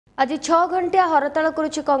आज 6 घंटिया हड़ताल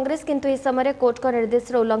करुछि कांग्रेस किंतु इस समय कोर्ट का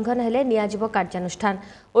निर्देश उल्लंघन हेले नियाजिबो कार्यानुष्ठान।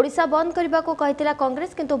 ओडिशा बंद करने को कहिथिला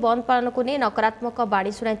कांग्रेस किंतु बंद पालन को नहीं नकारात्मक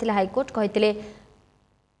बाड़ी सुनाइथिला हाईकोर्ट कहिथिले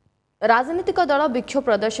राजनीतिक दल विक्षोभ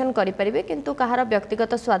प्रदर्शन करें किंतु कहार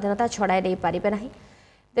व्यक्तिगत स्वाधीनता छड़ाई नहीं पारे ना।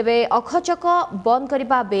 तेबे अखचक बंद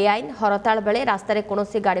करने बेआईन हड़ताल बेले रास्तार कौन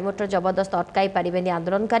गाड़ी मोटर जबरदस्त अटकाई पारे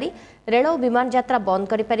आंदोलनकारी रेल और विमान यात्रा बंद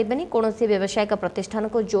करें कौन व्यावसायिक प्रतिष्ठान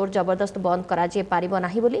को जोर जबरदस्त बंद करा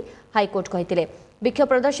हाईकोर्ट कहते। विक्षोभ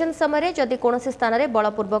प्रदर्शन समय जदि कौन स्थान में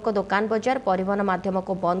बलपूर्वक दुकान बजार परिवहन माध्यम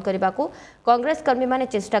को बंद करने को कांग्रेस कर्मी माने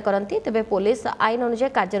चेष्टा करती तेबे पुलिस आईन अनुसार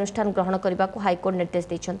कार्यानुष्ठान ग्रहण करने को हाईकोर्ट निर्देश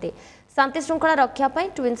देते। शांति श्रृंखला रक्षापी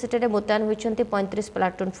ट्विन सिटी में मुतयन होती 35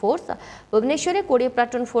 प्लाटून फोर्स, भुवनेश्वर में 20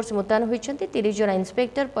 प्लाटून फोर्स मुतयन होती 30 जन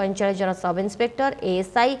इंस्पेक्टर, 45 जन सब इंस्पेक्टर,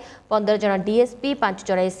 एएसआई, 15 जन डीएसपी, 5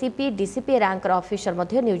 जन एसीपी, डीसीपी रैंकर ऑफिसर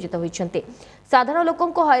नियोजित होती। साधारण लोकों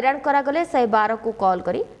को हैरान करागले 112 को कॉल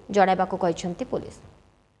कर जणाइबाकू पुलिस।